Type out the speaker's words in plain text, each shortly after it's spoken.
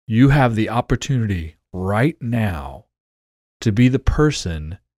You have the opportunity right now to be the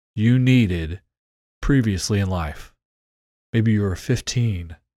person you needed previously in life. Maybe you were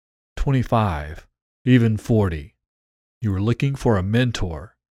 15, 25, even 40. You were looking for a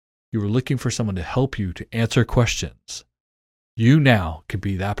mentor. You were looking for someone to help you to answer questions. You now could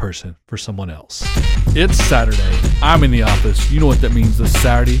be that person for someone else. It's Saturday. I'm in the office. You know what that means. The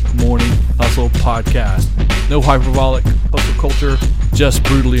Saturday Morning Hustle Podcast. No hyperbolic hustle culture, just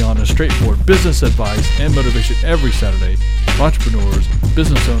brutally honest, straightforward business advice and motivation every Saturday for entrepreneurs,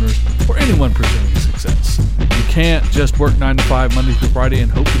 business owners, or anyone pursuing success. You can't just work 9 to 5 Monday through Friday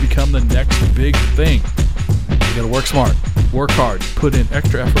and hope to become the next big thing. You gotta work smart, work hard, put in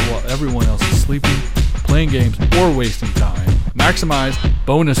extra effort while everyone else is sleeping, playing games, or wasting time. Maximize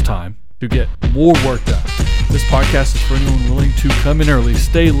bonus time to get more work done. This podcast is for anyone willing to come in early,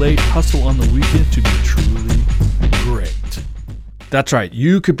 stay late, hustle on the weekend to be truly great. That's right.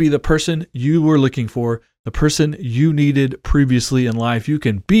 You could be the person you were looking for, the person you needed previously in life. You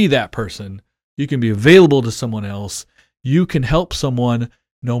can be that person. You can be available to someone else. You can help someone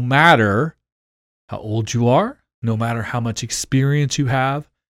no matter how old you are, no matter how much experience you have,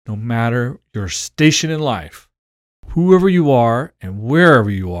 no matter your station in life. Whoever you are and wherever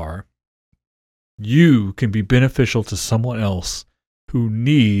you are, you can be beneficial to someone else who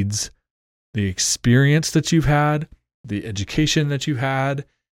needs the experience that you've had, the education that you've had,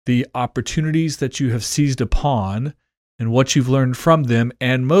 the opportunities that you have seized upon, and what you've learned from them,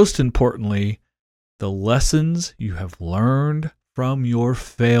 and most importantly, the lessons you have learned from your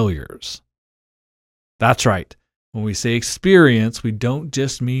failures. That's right. When we say experience, we don't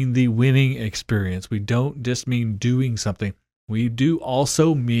just mean the winning experience. We don't just mean doing something. We do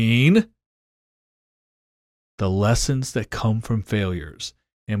also mean the lessons that come from failures.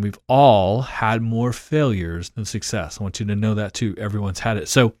 And we've all had more failures than success. I want you to know that too. Everyone's had it.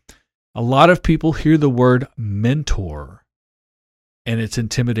 So a lot of people hear the word mentor and it's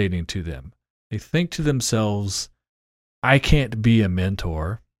intimidating to them. They think to themselves, I can't be a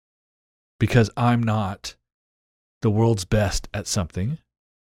mentor because I'm not the world's best at something.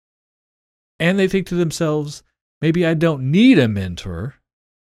 And they think to themselves, maybe I don't need a mentor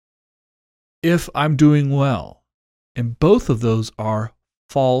if I'm doing well. And both of those are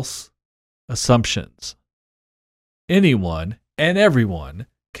false assumptions. Anyone and everyone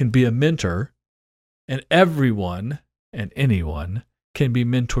can be a mentor, and everyone and anyone can be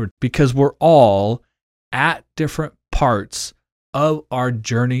mentored because we're all at different parts of our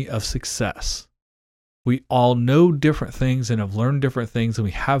journey of success. We all know different things and have learned different things, and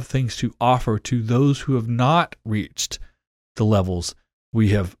we have things to offer to those who have not reached the levels we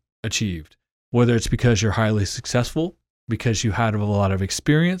have achieved. Whether it's because you're highly successful, because you had a lot of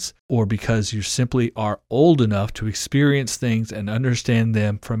experience, or because you simply are old enough to experience things and understand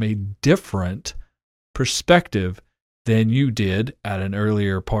them from a different perspective than you did at an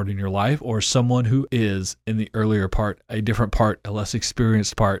earlier part in your life, or someone who is in the earlier part, a different part, a less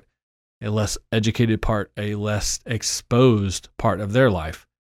experienced part, a less educated part, a less exposed part of their life.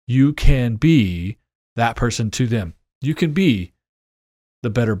 You can be that person to them. You can be the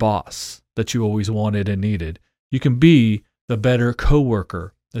better boss that you always wanted and needed. You can be the better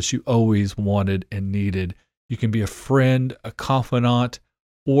coworker that you always wanted and needed. You can be a friend, a confidant,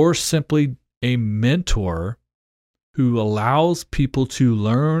 or simply a mentor who allows people to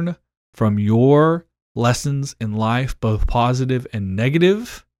learn from your lessons in life, both positive and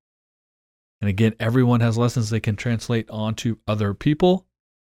negative. And again, everyone has lessons they can translate onto other people.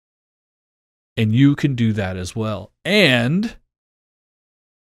 And you can do that as well. And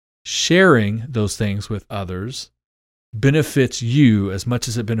sharing those things with others benefits you as much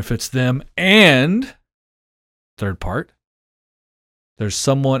as it benefits them. And third part, there's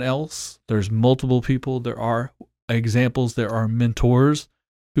someone else, there's multiple people, there are examples, there are mentors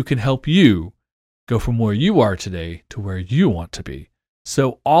who can help you go from where you are today to where you want to be.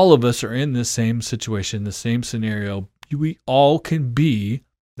 So all of us are in the same situation, the same scenario. We all can be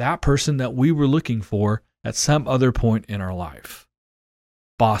that person that we were looking for at some other point in our life.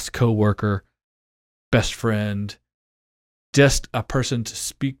 Boss, coworker, best friend, just a person to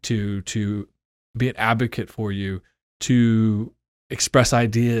speak to be an advocate for you, to express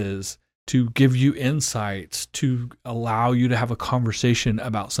ideas, to give you insights, to allow you to have a conversation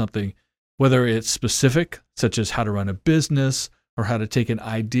about something, whether it's specific, such as how to run a business, or how to take an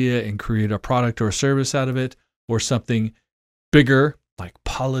idea and create a product or a service out of it, or something bigger like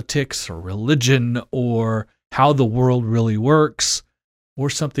politics or religion or how the world really works, or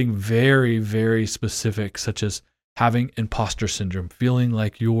something very, very specific, such as having imposter syndrome, feeling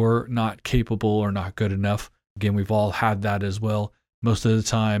like you're not capable or not good enough. Again, we've all had that as well. Most of the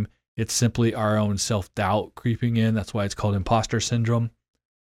time, it's simply our own self-doubt creeping in. That's why it's called imposter syndrome.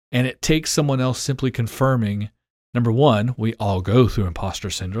 And it takes someone else simply confirming, number one, we all go through imposter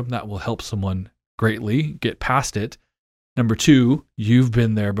syndrome. That will help someone greatly get past it. Number two, you've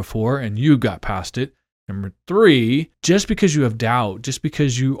been there before and you got past it. Number three, just because you have doubt, just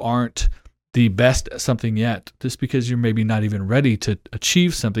because you aren't the best at something yet, just because you're maybe not even ready to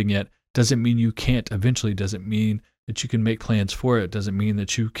achieve something yet, doesn't mean you can't eventually, doesn't mean that you can make plans for it, doesn't mean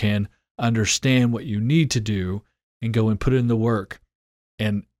that you can understand what you need to do and go and put in the work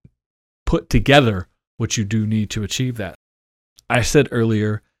and put together what you do need to achieve that. I said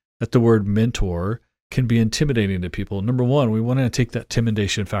earlier that the word mentor can be intimidating to people. Number one, we want to take that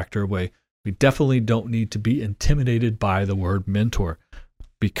intimidation factor away. We definitely don't need to be intimidated by the word mentor,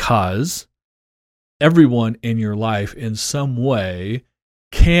 because everyone in your life in some way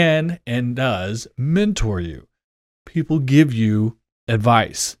can and does mentor you. People give you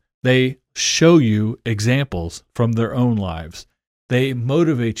advice. They show you examples from their own lives. They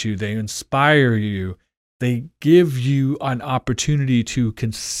motivate you. They inspire you. They give you an opportunity to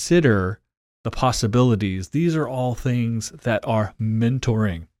consider the possibilities. These are all things that are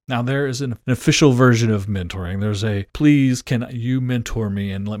mentoring. Now, there is an official version of mentoring. There's a, please, can you mentor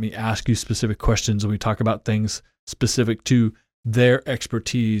me and let me ask you specific questions, and we talk about things specific to their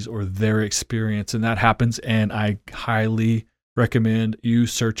expertise or their experience, and that happens. And I highly recommend you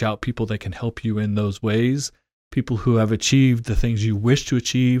search out people that can help you in those ways, people who have achieved the things you wish to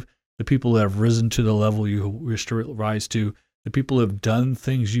achieve, the people that have risen to the level you wish to rise to, the people who have done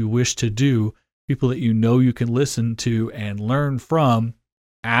things you wish to do, people that you know you can listen to and learn from.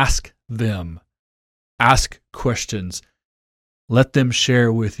 Ask them. Ask questions. Let them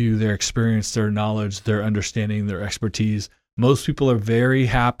share with you their experience, their knowledge, their understanding, their expertise. Most people are very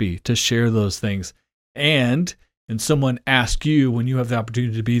happy to share those things. And someone asks you, when you have the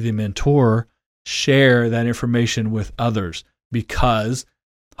opportunity to be the mentor, share that information with others, because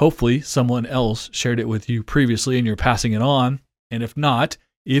hopefully someone else shared it with you previously and you're passing it on. And if not,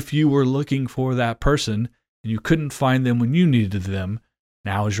 if you were looking for that person and you couldn't find them when you needed them,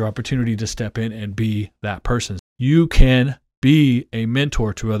 now is your opportunity to step in and be that person. You can be a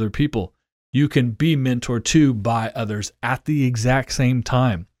mentor to other people. You can be mentored to by others at the exact same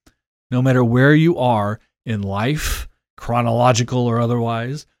time. No matter where you are in life, chronological or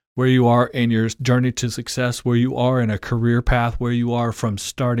otherwise, where you are in your journey to success, where you are in a career path, where you are from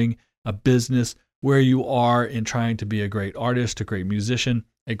starting a business, where you are in trying to be a great artist, a great musician,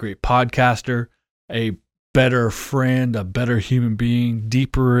 a great podcaster, a better friend, a better human being,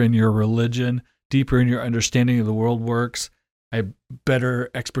 deeper in your religion, deeper in your understanding of the world works, a better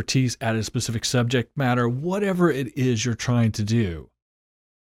expertise at a specific subject matter, whatever it is you're trying to do.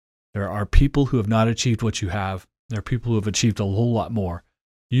 There are people who have not achieved what you have. There are people who have achieved a whole lot more.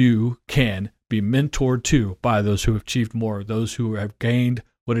 You can be mentored to by those who have achieved more, those who have gained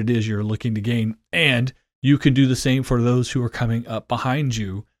what it is you're looking to gain. And you can do the same for those who are coming up behind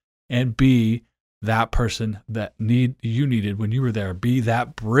you and be that person that you needed when you were there. Be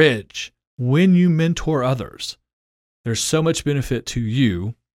that bridge when you mentor others. There's so much benefit to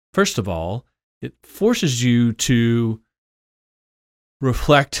you. First of all, it forces you to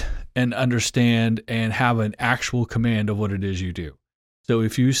reflect and understand and have an actual command of what it is you do. So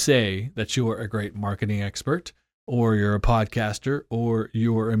if you say that you are a great marketing expert, or you're a podcaster, or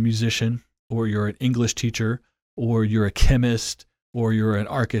you're a musician, or you're an English teacher, or you're a chemist, or you're an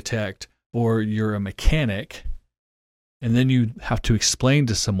architect, or you're a mechanic, and then you have to explain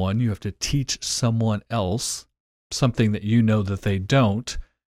to someone, you have to teach someone else something that you know that they don't,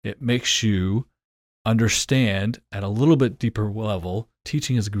 it makes you understand at a little bit deeper level.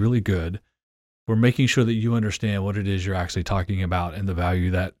 Teaching is really good. We're making sure that you understand what it is you're actually talking about and the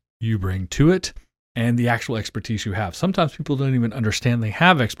value that you bring to it and the actual expertise you have. Sometimes people don't even understand they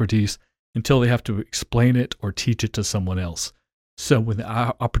have expertise until they have to explain it or teach it to someone else. So when the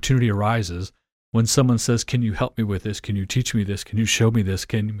opportunity arises, when someone says, can you help me with this? Can you teach me this? Can you show me this?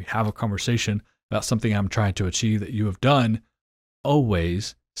 Can we have a conversation about something I'm trying to achieve that you have done?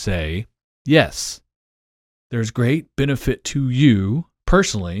 Always say yes. There's great benefit to you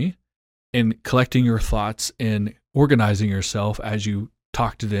personally in collecting your thoughts and organizing yourself as you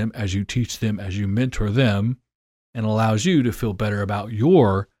talk to them, as you teach them, as you mentor them, and allows you to feel better about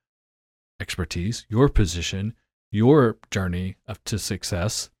your expertise, your position, your journey to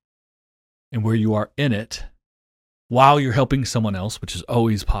success, and where you are in it while you're helping someone else, which is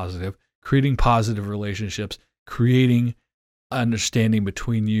always positive, creating positive relationships, creating understanding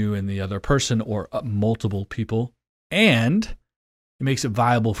between you and the other person or multiple people. And it makes it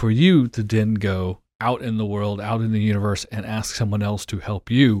viable for you to then go out in the world, out in the universe, and ask someone else to help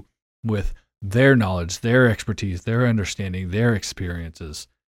you with their knowledge, their expertise, their understanding, their experiences.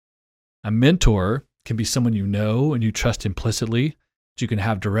 A mentor can be someone you know and you trust implicitly, that you can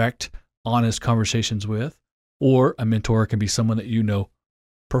have direct, honest conversations with, or a mentor can be someone that you know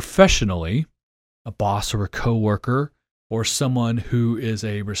professionally, a boss or a coworker, or someone who is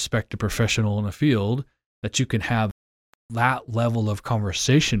a respected professional in a field that you can have that level of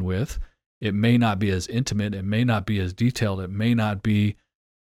conversation with. It may not be as intimate, it may not be as detailed, it may not be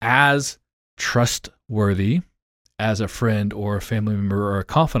as trustworthy as a friend or a family member or a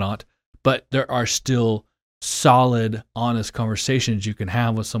confidant, but there are still solid, honest conversations you can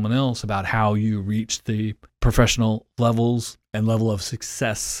have with someone else about how you reach the professional levels and level of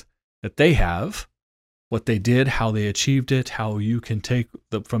success that they have, what they did, how they achieved it, how you can take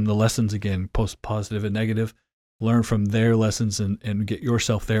from the lessons, again, post positive and negative, learn from their lessons and get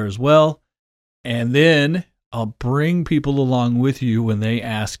yourself there as well. And then I'll bring people along with you when they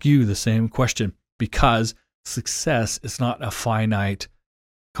ask you the same question, because success is not a finite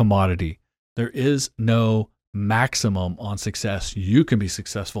commodity. There is no maximum on success. You can be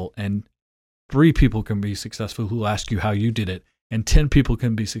successful, and 3 people can be successful who ask you how you did it, and 10 people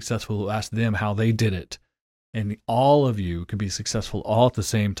can be successful who ask them how they did it. And all of you can be successful all at the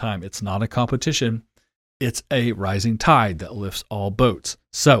same time. It's not a competition. It's a rising tide that lifts all boats.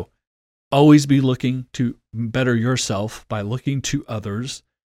 So always be looking to better yourself by looking to others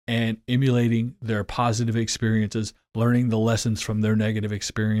and emulating their positive experiences, learning the lessons from their negative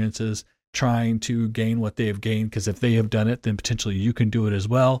experiences, trying to gain what they have gained, because if they have done it, then potentially you can do it as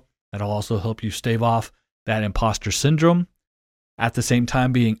well. That'll also help you stave off that imposter syndrome. At the same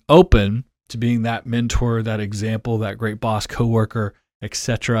time, being open to being that mentor, that example, that great boss, coworker,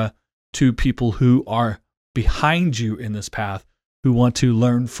 etc., to people who are behind you in this path, who want to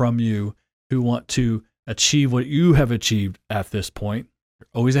learn from you, who want to achieve what you have achieved at this point. You're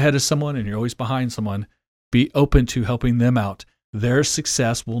always ahead of someone and you're always behind someone. Be open to helping them out. Their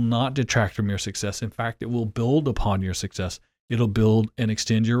success will not detract from your success. In fact, it will build upon your success. It'll build and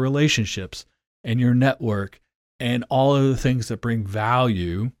extend your relationships and your network and all of the things that bring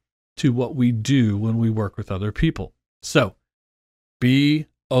value to what we do when we work with other people. So be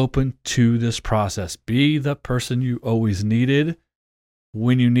open to this process. Be the person you always needed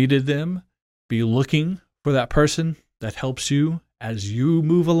when you needed them. Be looking for that person that helps you as you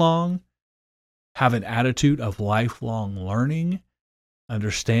move along. Have an attitude of lifelong learning.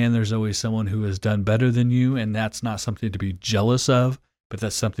 Understand there's always someone who has done better than you, and that's not something to be jealous of, but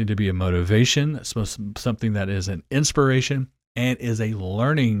that's something to be a motivation. That's something that is an inspiration and is a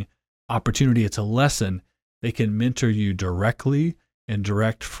learning opportunity. It's a lesson. They can mentor you directly in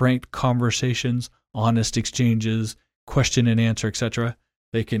direct, frank conversations, honest exchanges, question and answer, etc.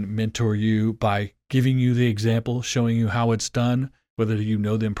 They can mentor you by giving you the example, showing you how it's done, whether you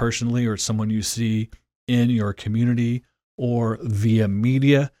know them personally or someone you see in your community or via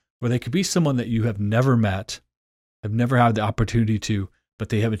media, or they could be someone that you have never met, have never had the opportunity to, but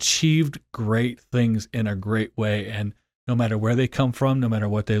they have achieved great things in a great way. And no matter where they come from, no matter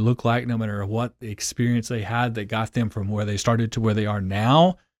what they look like, no matter what the experience they had that got them from where they started to where they are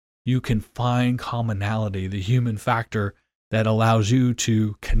now, you can find commonality, the human factor that allows you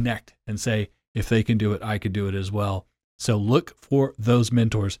to connect and say, if they can do it, I could do it as well. So look for those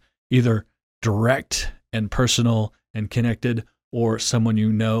mentors, either direct and personal and connected, or someone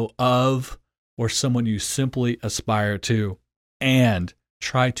you know of, or someone you simply aspire to, and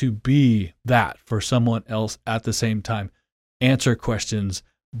try to be that for someone else at the same time. Answer questions,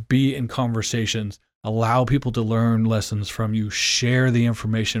 be in conversations, allow people to learn lessons from you, share the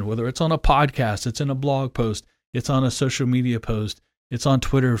information, whether it's on a podcast, it's in a blog post, it's on a social media post, it's on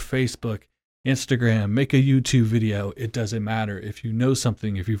Twitter, Facebook, Instagram, make a YouTube video. It doesn't matter. If you know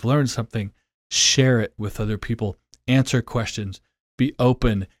something, if you've learned something, share it with other people. Answer questions, be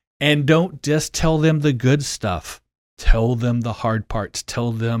open, and don't just tell them the good stuff. Tell them the hard parts,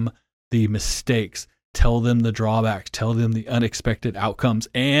 tell them the mistakes, tell them the drawbacks, tell them the unexpected outcomes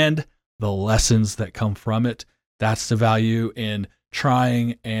and the lessons that come from it. That's the value in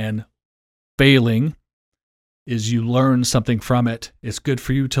trying and failing, is you learn something from it. It's good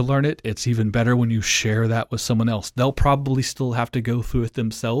for you to learn it. It's even better when you share that with someone else. They'll probably still have to go through it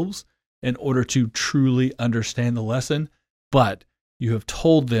themselves in order to truly understand the lesson, but you have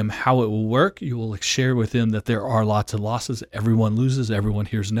told them how it will work. You will share with them that there are lots of losses. Everyone loses. Everyone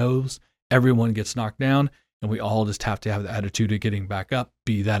hears no's. Everyone gets knocked down. And we all just have to have the attitude of getting back up,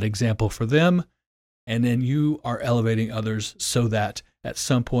 be that example for them. And then you are elevating others so that at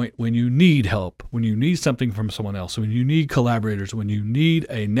some point when you need help, when you need something from someone else, when you need collaborators, when you need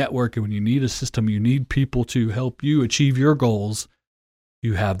a network, and when you need a system, you need people to help you achieve your goals.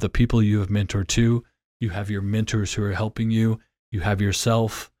 You have the people you have mentored to. You have your mentors who are helping you. You have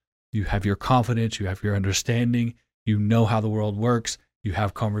yourself. You have your confidence. You have your understanding. You know how the world works. You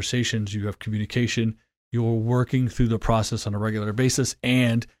have conversations. You have communication. You're working through the process on a regular basis,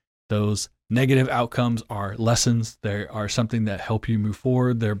 and those negative outcomes are lessons. They are something that help you move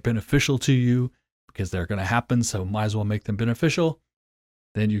forward. They're beneficial to you because they're going to happen, so might as well make them beneficial.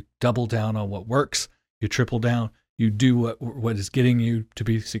 Then you double down on what works. You triple down. You do what is getting you to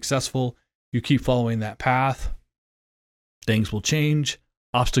be successful. You keep following that path. Things will change.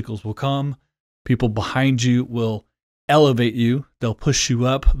 Obstacles will come. People behind you will elevate you. They'll push you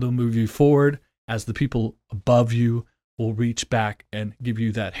up. They'll move you forward as the people above you will reach back and give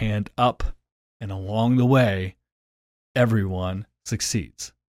you that hand up. And along the way, everyone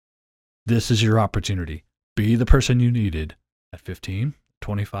succeeds. This is your opportunity. Be the person you needed at 15,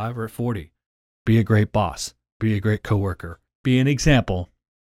 25, or at 40. Be a great boss. Be a great coworker. Be an example.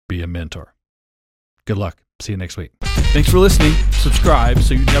 Be a mentor. Good luck. See you next week. Thanks for listening. Subscribe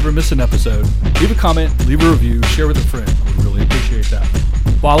so you never miss an episode. Leave a comment, leave a review, share with a friend. I would really appreciate that.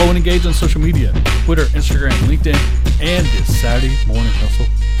 Follow and engage on social media, Twitter, Instagram, LinkedIn, and the Saturday Morning Hustle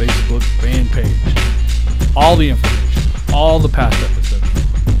Facebook fan page. All the information, all the past episodes,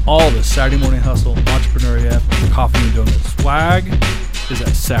 all the Saturday Morning Hustle, Entrepreneur AF, and Coffee and Donuts swag is at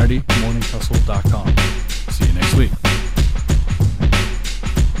SaturdayMorningHustle.com. See you next week.